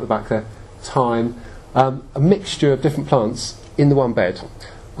sorrel at the back there, thyme, a mixture of different plants in the one bed.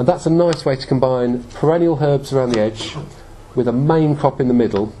 And that's a nice way to combine perennial herbs around the edge with a main crop in the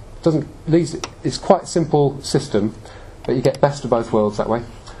middle. It's quite a simple system, but you get best of both worlds that way.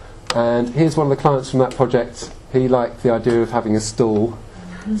 And here's one of the clients from that project. He liked the idea of having a stall,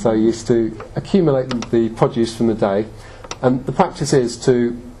 so he used to accumulate the produce from the day. And the practice is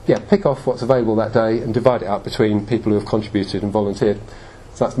to pick off what's available that day and divide it up between people who have contributed and volunteered.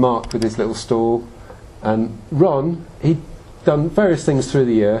 So that's Mark with his little stall. And Ron, he'd done various things through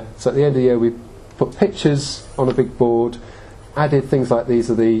the year. So at the end of the year we put pictures on a big board, added things like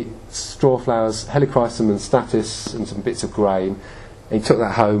these are the straw flowers, helichrysum and statice, and some bits of grain. And he took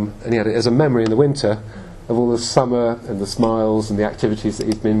that home and he had it as a memory in the winter of all the summer and the smiles and the activities that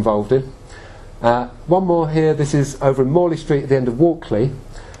he's been involved in. One more here. This is over in Morley Street at the end of Walkley.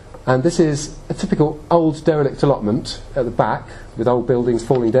 And this is a typical old derelict allotment at the back with old buildings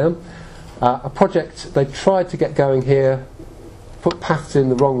falling down. A project they tried to get going here, put paths in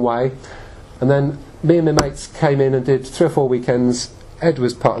the wrong way, and then me and my mates came in and did 3 or 4 weekends. Ed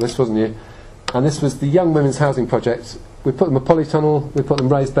was part of this, wasn't you? And this was the Young Women's Housing Project. We put them a polytunnel, we put them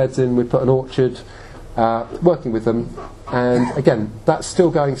raised beds in, we put an orchard, working with them. And again, that's still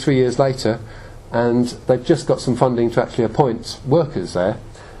going 3 years later, and they've just got some funding to actually appoint workers there.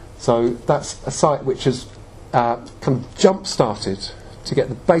 So that's a site which has kind of jump-started to get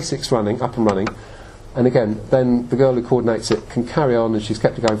the basics running, up and running. And again, then the girl who coordinates it can carry on, and she's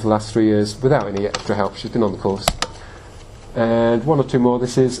kept it going for the last 3 years without any extra help. She's been on the course. And 1 or 2 more.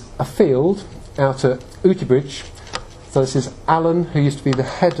 This is a field out at Outybridge. So this is Alan, who used to be the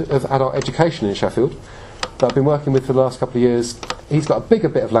head of adult education in Sheffield, that I've been working with for the last couple of years. He's got a bigger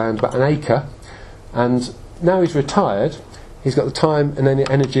bit of land, about 1 acre, and now he's retired. He's got the time and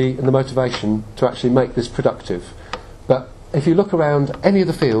the energy and the motivation to actually make this productive. But if you look around any of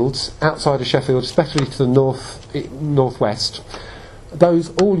the fields outside of Sheffield, especially to the northwest,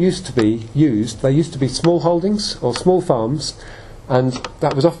 those all used to be used. They used to be small holdings or small farms, and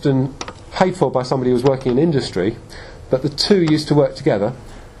that was often paid for by somebody who was working in industry, but the two used to work together.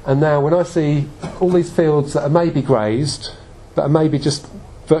 And now when I see all these fields that are maybe grazed, that are maybe just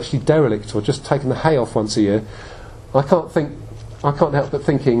virtually derelict or just taking the hay off once a year, I can't help but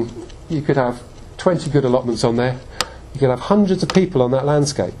thinking you could have 20 good allotments on there. You could have hundreds of people on that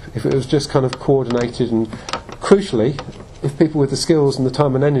landscape if it was just kind of coordinated, and crucially, if people with the skills and the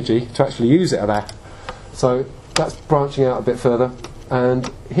time and energy to actually use it are there. So that's branching out a bit further.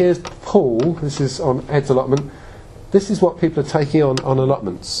 And here's Paul. This is on Ed's allotment. This is what people are taking on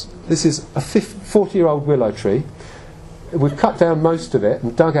allotments. This is a 40-year-old willow tree. We've cut down most of it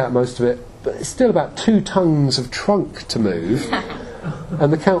and dug out most of it, but it's still about 2 tons of trunk to move.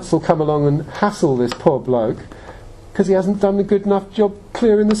 And the council come along and hassle this poor bloke because he hasn't done a good enough job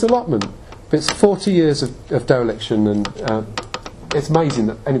clearing this allotment. But it's 40 years of dereliction, and it's amazing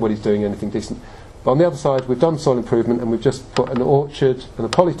that anybody's doing anything decent. But on the other side, we've done soil improvement, and we've just put an orchard and a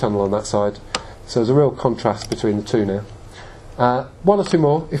polytunnel on that side. So there's a real contrast between the two now. 1 or 2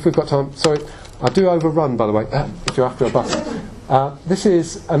 more, if we've got time. Sorry, I do overrun, by the way, if you're after a bus. This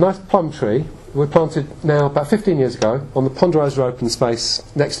is a nice plum tree. We planted now about 15 years ago on the Ponderosa open space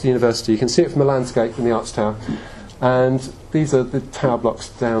next to the university. You can see it from the landscape from the Arts Tower. And these are the tower blocks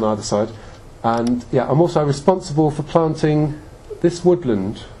down either side. And yeah, I'm also responsible for planting this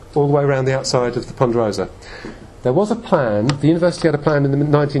woodland all the way around the outside of the Ponderosa. There was a plan, the university had a plan in the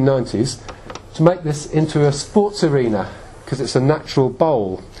 1990s, to make this into a sports arena, because it's a natural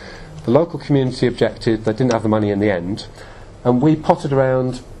bowl. The local community objected, they didn't have the money in the end, and we potted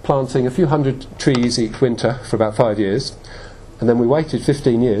around planting a few hundred trees each winter for about 5 years, and then we waited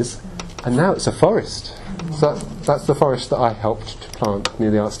 15 years, and now it's a forest. So that's the forest that I helped to plant near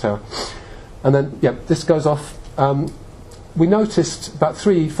the Arts Tower. And then, yeah, this goes off. We noticed about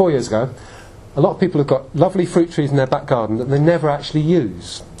 3-4 years ago, a lot of people have got lovely fruit trees in their back garden that they never actually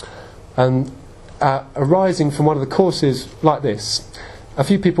use. And arising from one of the courses like this, a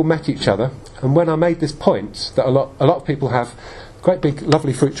few people met each other, and when I made this point that a lot of people have great big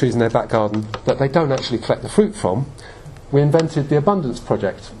lovely fruit trees in their back garden that they don't actually collect the fruit from, we invented the Abundance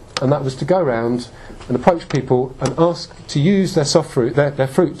Project, and that was to go around and approach people and ask to use their soft fruit, their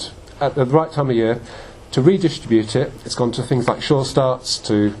fruit at the right time of year, to redistribute it. It's gone to things like Sure Starts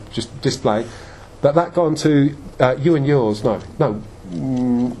to just display, but that gone to You and Yours,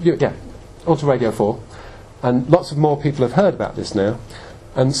 onto Radio 4, and lots of more people have heard about this now.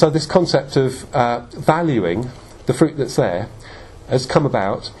 And so this concept of valuing the fruit that's there has come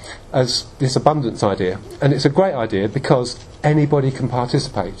about as this abundance idea, and it's a great idea because anybody can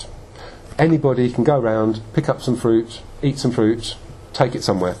participate. Anybody can go around, pick up some fruit, eat some fruit, take it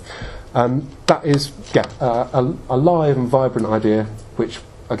somewhere. That is a live and vibrant idea, which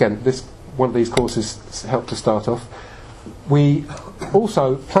again, one of these courses helped to start off. We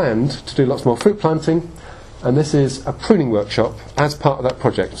also planned to do lots more fruit planting, and this is a pruning workshop as part of that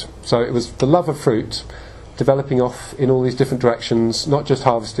project. So it was the love of fruit developing off in all these different directions, not just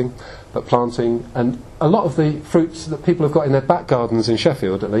harvesting but planting. And a lot of the fruits that people have got in their back gardens in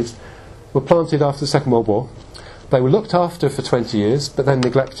Sheffield at least were planted after the Second World War. They were looked after for 20 years but then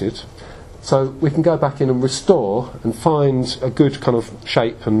neglected, so we can go back in and restore and find a good kind of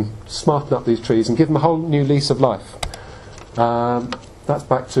shape and smarten up these trees and give them a whole new lease of life. That's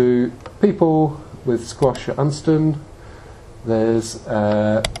back to people with squash at Unston. There's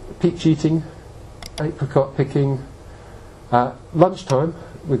peach eating, apricot picking. Lunchtime,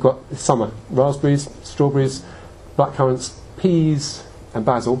 we've got summer raspberries, strawberries, blackcurrants, peas and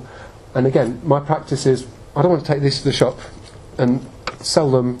basil. And again, my practice is I don't want to take these to the shop and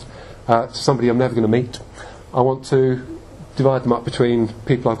sell them to somebody I'm never going to meet. I want to divide them up between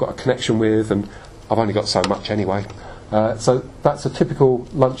people I've got a connection with, and I've only got so much anyway. So that's a typical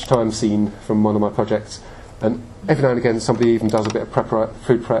lunchtime scene from one of my projects, and every now and again somebody even does a bit of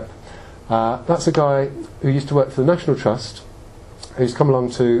food prep. That's a guy who used to work for the National Trust, who's come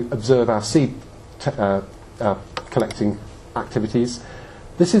along to observe our seed collecting activities.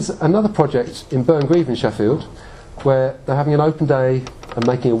 This is another project in Burngreave in Sheffield, where they're having an open day and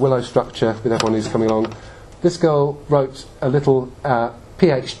making a willow structure with everyone who's coming along. This girl wrote a little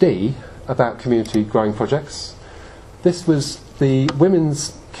PhD about community growing projects. This was the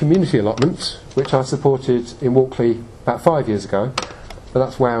women's community allotment, which I supported in Walkley about 5 years ago, but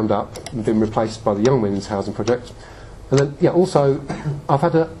that's wound up and been replaced by the Young Women's Housing Project. And then, also, I've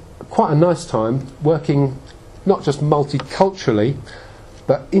had quite a nice time working not just multiculturally,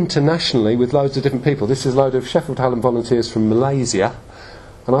 but internationally with loads of different people. This is a load of Sheffield Hallam volunteers from Malaysia,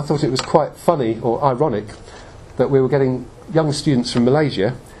 and I thought it was quite funny or ironic that we were getting young students from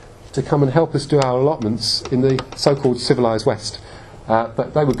Malaysia to come and help us do our allotments in the so-called civilised West.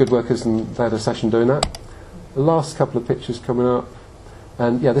 But they were good workers and they had a session doing that. The last couple of pictures coming up.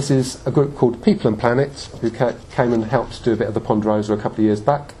 And this is a group called People and Planet who came and helped do a bit of the Ponderosa a couple of years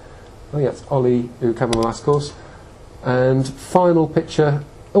back. It's Ollie who came on the last course. And final picture,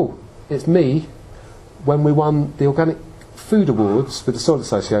 it's me when we won the Organic Food Awards with the Soil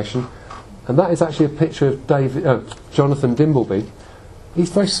Association, and that is actually a picture of Jonathan Dimbleby. He's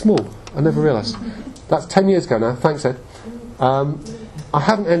very small, I never realised. That's 10 years ago now, thanks Ed. I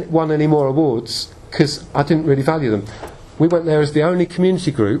haven't won any more awards because I didn't really value them. We went there as the only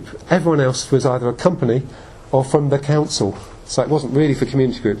community group, everyone else was either a company or from the council, so it wasn't really for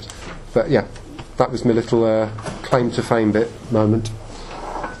community groups. But that was my little claim to fame moment.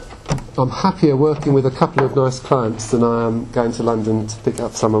 I'm happier working with a couple of nice clients than I am going to London to pick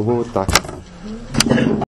up some award back.